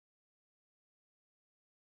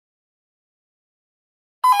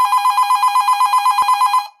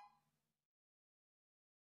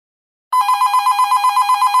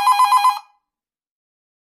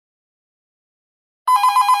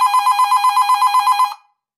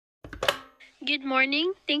Good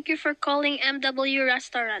morning. Thank you for calling MW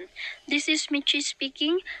Restaurant. This is Michi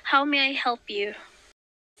speaking. How may I help you?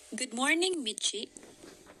 Good morning, Michi.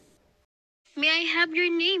 May I have your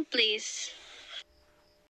name, please?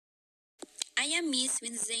 I am Miss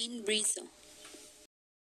Winzane Brizo.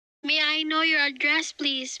 May I know your address,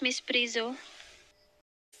 please, Miss Prizo?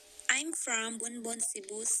 I'm from Bonbon,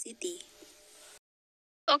 Cebu City.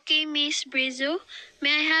 Okay, Miss Brizo.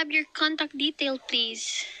 May I have your contact detail,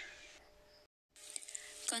 please?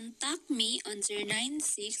 Contact me on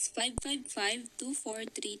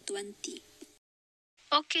 096-555-24320.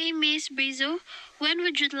 Okay, Miss Brizo. When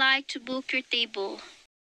would you like to book your table?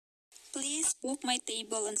 Please book my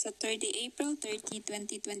table on Saturday, April 30,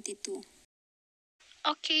 2022.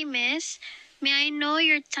 Okay, Miss. May I know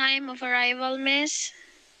your time of arrival, Miss?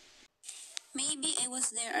 Maybe I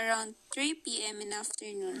was there around 3 p.m. in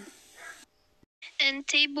afternoon. And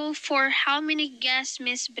table for how many guests,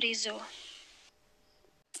 Miss Brizo?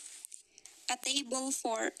 A table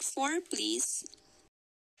for 4, please.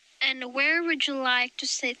 And where would you like to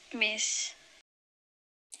sit, Miss?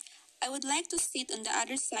 I would like to sit on the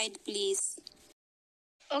other side, please.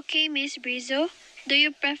 Okay, Miss Brizo. Do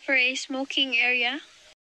you prefer a smoking area?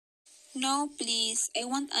 No, please. I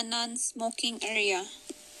want a non-smoking area.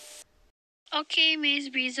 Okay, Miss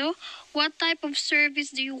Brizo. What type of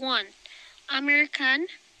service do you want? American,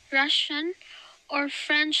 Russian, or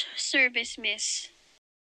French service, Miss?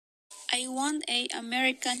 I want a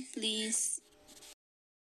American, please.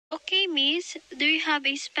 Okay, Miss. Do you have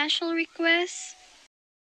a special request?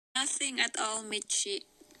 Nothing at all, Michi.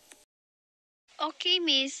 Okay,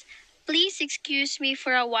 Miss. Please excuse me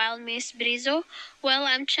for a while, Miss Brizo. While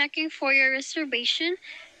I'm checking for your reservation,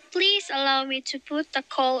 please allow me to put the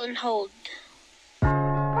call on hold.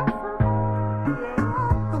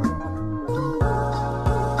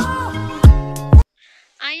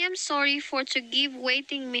 I am sorry for to give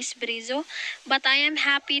waiting, Miss Brizo, but I am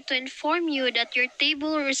happy to inform you that your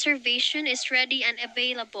table reservation is ready and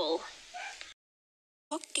available.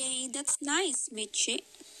 Okay, that's nice, Michi.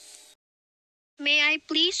 May I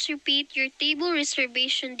please repeat your table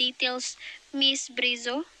reservation details, Miss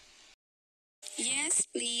Brizo? Yes,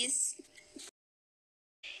 please.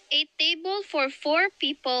 A table for 4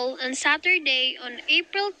 people on Saturday on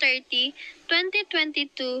April 30,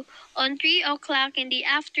 2022 on 3 o'clock in the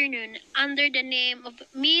afternoon under the name of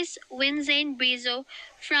Miss Winzane Brizo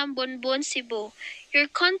from Bonbon, Cebu. Your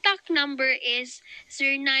contact number is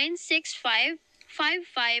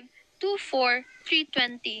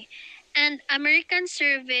 0965-5524-320 and American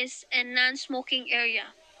Service and Non-Smoking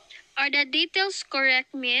Area. Are the details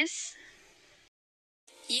correct, Miss?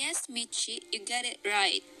 Yes, Michi, you got it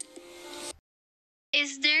right.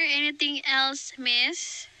 Is there anything else,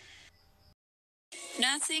 Miss?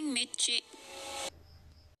 Nothing, Michi.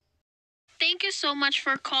 Thank you so much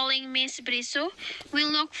for calling, Miss Briso. We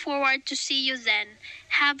look forward to see you then.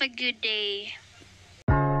 Have a good day.